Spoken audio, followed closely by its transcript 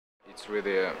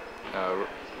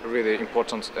really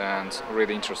important and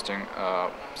really interesting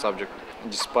subject.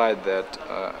 Despite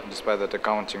that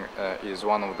accounting is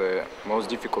one of the most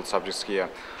difficult subjects here,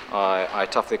 I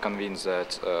toughly convinced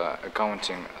that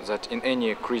that in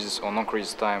any crisis or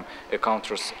non-crisis time,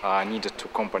 accountants are needed to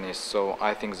companies. So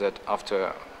I think that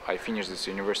after I finish this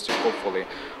university, hopefully,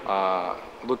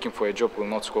 looking for a job will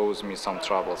not cause me some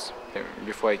troubles.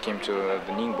 Before I came to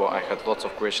the Ningbo, I had lots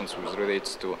of questions with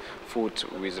relates to food,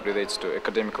 with relates to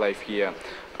academic life here,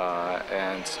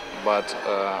 however,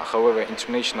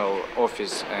 international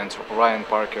office and Ryan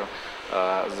Parker,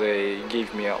 they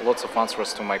gave me lots of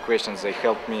answers to my questions. They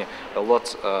helped me a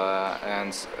lot,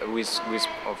 and with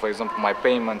for example, my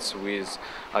payments, with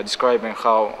describing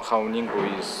how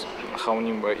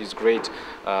Ningbo is great,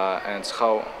 and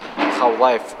how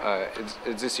life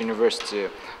at this university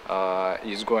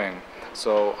is going.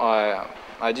 So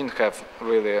I didn't have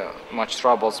really much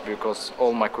troubles because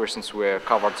all my questions were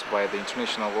covered by the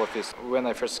international office. When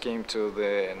I first came to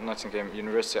the Nottingham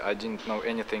University, I didn't know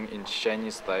anything in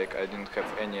Chinese, like I didn't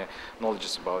have any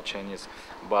knowledge about Chinese.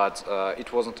 But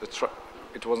it wasn't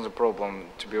a problem,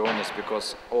 to be honest,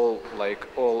 because all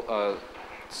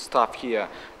staff here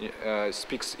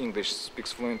speaks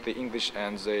fluently English,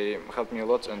 and they helped me a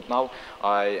lot. And now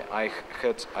I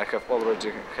have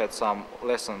already had some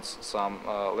lessons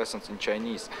in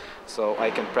Chinese, so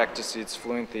I can practice it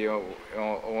fluently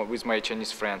with my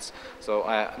Chinese friends. So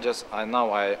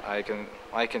now I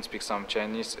can speak some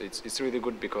Chinese. It's really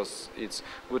good because it's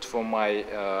good for my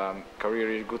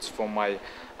career, good for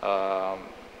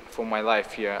my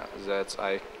life here, that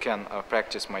I can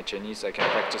practice my Chinese, I can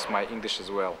practice my English as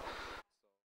well.